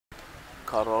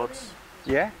carrots.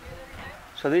 Yeah.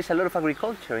 So there is a lot of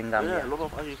agriculture in Gambia. Yeah, a lot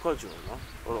of agriculture, you know,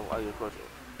 a lot of agriculture.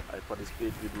 I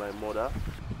participate with my mother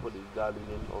for the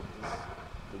gardening of these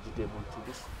vegetable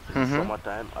trees. In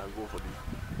summertime, I go for the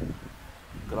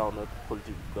groundnut,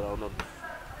 cultivate groundnut.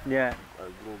 Yeah. I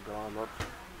grow groundnut,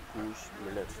 push,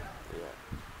 millet. Yeah.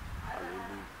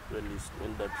 And when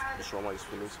the summer is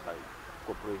finished, I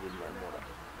cooperate with my mother.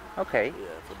 Okay.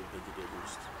 Yeah, for the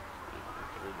vegetables.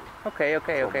 Really. Okay.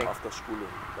 From after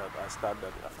schooling, that I started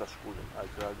that after schooling. I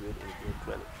graduated in grade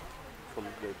 12, from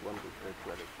grade 1 to grade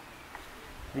 12.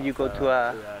 Did you go to I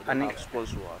have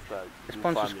sponsor after I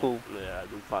sponsor farming. school? Yeah, I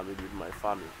do farming with my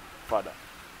father.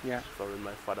 Yeah. So when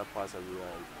my father passed away,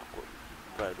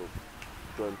 I tried to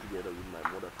join together with my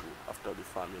mother too. After the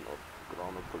farming of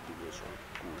groundnut cultivation,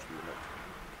 goose, millet.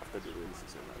 After the rainy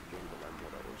season, I joined my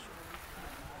mother also.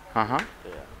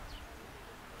 Yeah.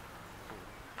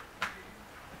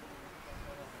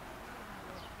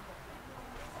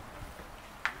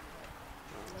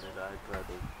 I tried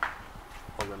to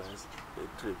organize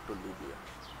a trip to Libya.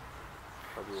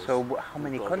 So how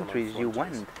many countries you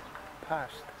went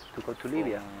past to go to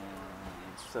Libya?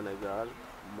 Senegal,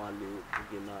 Mali,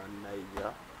 Burkina,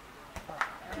 Niger,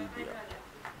 Libya.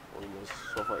 Almost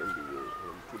so far in the way.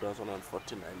 In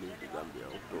 2014 I left the Gambia,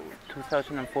 October.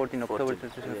 2014, October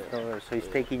 2014. Yeah. So it's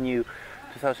taking you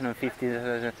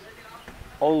 2015,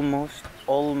 almost 2016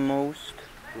 almost.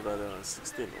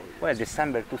 Well,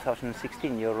 December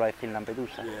 2016 you arrived in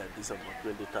Lampedusa. Yeah, December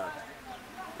 23rd.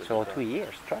 So 2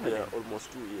 years traveling. Yeah,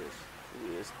 almost 2 years.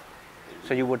 2 years.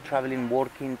 So you were traveling,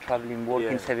 working,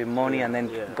 saving money, and then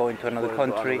going to another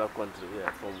country. To another country,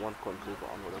 yeah, from one country to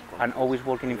another country. And always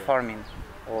working in farming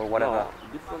or whatever.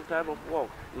 No, different type of work.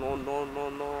 No. I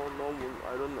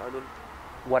don't.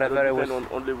 Whatever I don't it was. depend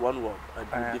on only one work. I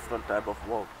do different type of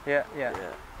work. Yeah.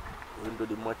 Going to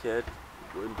the market,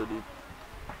 going to the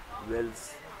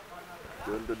wells,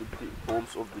 going to the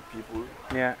homes of the people.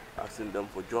 Yeah. Asking them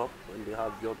for job. When they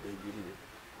have job, they give me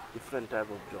different type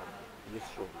of job.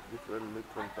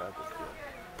 Different type of job.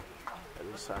 I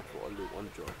didn't search for only one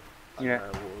job. And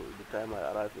the time I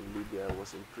arrived in Libya, I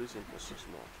was in prison for 6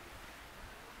 months.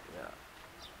 Yeah.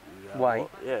 Why?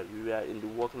 We were in the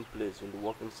working place, in the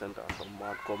working center. Some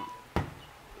man come,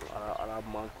 Arab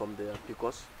man come there, pick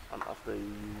us, and after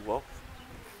he work,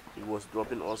 he was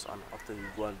dropping us, and after he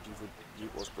go and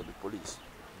give us to the police,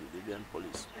 the Libyan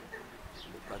police.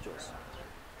 They catch us.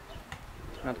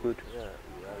 Not good. Yeah,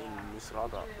 we are in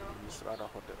Misrata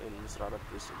hotel, in Misrata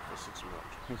prison for 6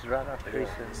 months. Misrata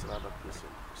prison? Yeah, Misrata prison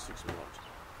for 6 months.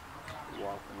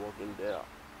 Working there,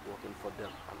 working for them,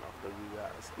 and after we were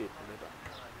escaped later.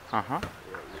 Yeah,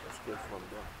 we escaped from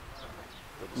them.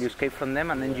 You escaped from them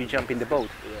and then you jump in the boat?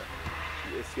 Yeah,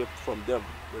 we escaped from them.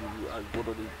 Then I go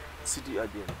to the city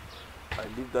again. I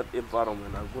leave that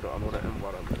environment, I go to another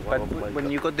environment. But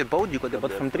when you got the boat,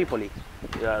 from Tripoli?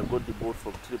 Yeah, I got the boat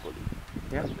from Tripoli.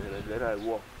 Yeah. And then I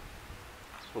walk.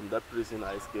 From that prison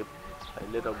I escaped. I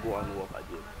later go and work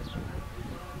again.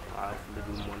 I have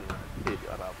little money, I pay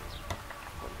the Arab.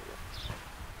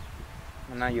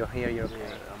 And now you're here, you're okay?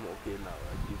 Yeah, I'm okay now.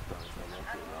 I give thanks, I'm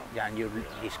okay now. Yeah, and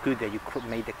it's good that you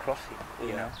made the crossing,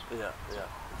 you know? Yeah,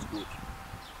 it's good.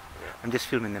 Yeah. I'm just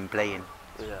filming them playing.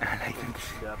 Yeah, I like them.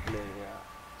 They are playing, yeah.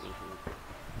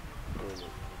 Really.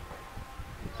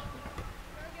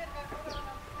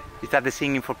 Is that the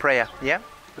singing for prayer? Yeah?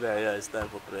 Prayer, yeah, it's time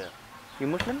for prayer. You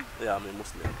Muslim? Yeah, I'm a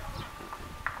Muslim.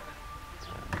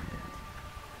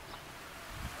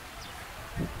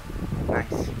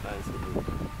 Nice. Nice to meet you.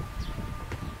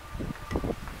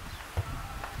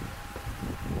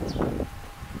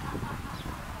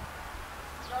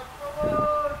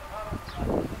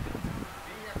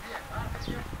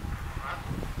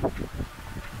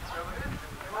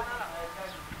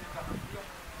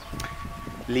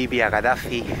 Libya,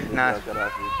 Gaddafi. Nah.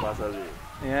 Gaddafi, pass away.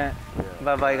 Yeah.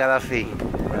 Bye bye, Gaddafi.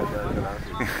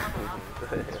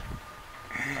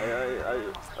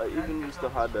 I even used to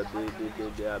heard that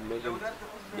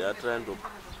they are trying to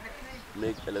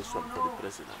make election for the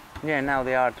president. Yeah, now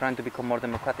they are trying to become more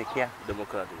democratic, yeah.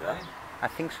 Democratic, yeah? I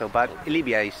think so, but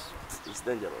Libya is... It's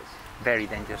dangerous. Very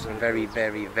dangerous and very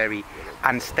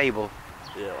unstable.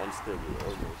 Yeah, unstable,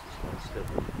 almost. It's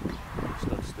unstable. It's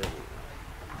not stable.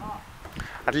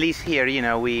 At least here, you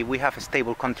know, we have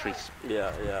stable countries.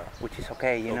 Yeah. Which is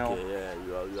okay, you know. Okay, yeah,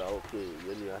 you are okay.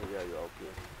 When you are here, you are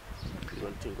okay. You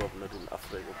don't think of nothing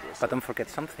afraid of yourself. But don't forget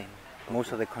something.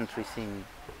 Most of the countries in,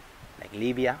 like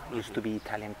Libya, used to be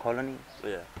Italian colony.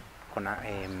 Yeah.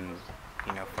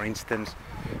 You know, for instance.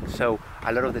 So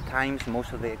a lot of the times,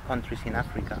 most of the countries in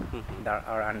Africa that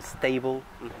are unstable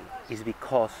is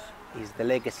because is the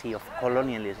legacy of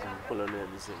colonialism.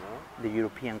 Colonialism, huh? The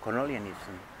European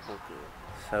colonialism. Okay.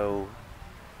 So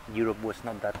Europe was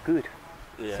not that good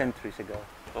centuries ago.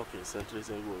 Okay, centuries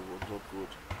ago it was not good.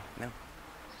 No,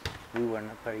 we were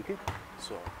not very good.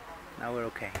 So now we're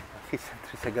okay. A few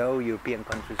centuries ago, European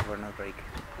countries were not very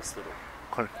good. Instead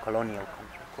of colonial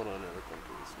countries. Colonial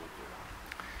countries, okay.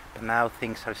 But now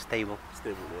things are stable.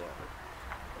 Stable,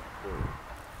 yeah.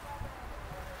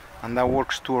 And that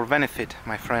works to our benefit,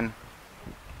 my friend.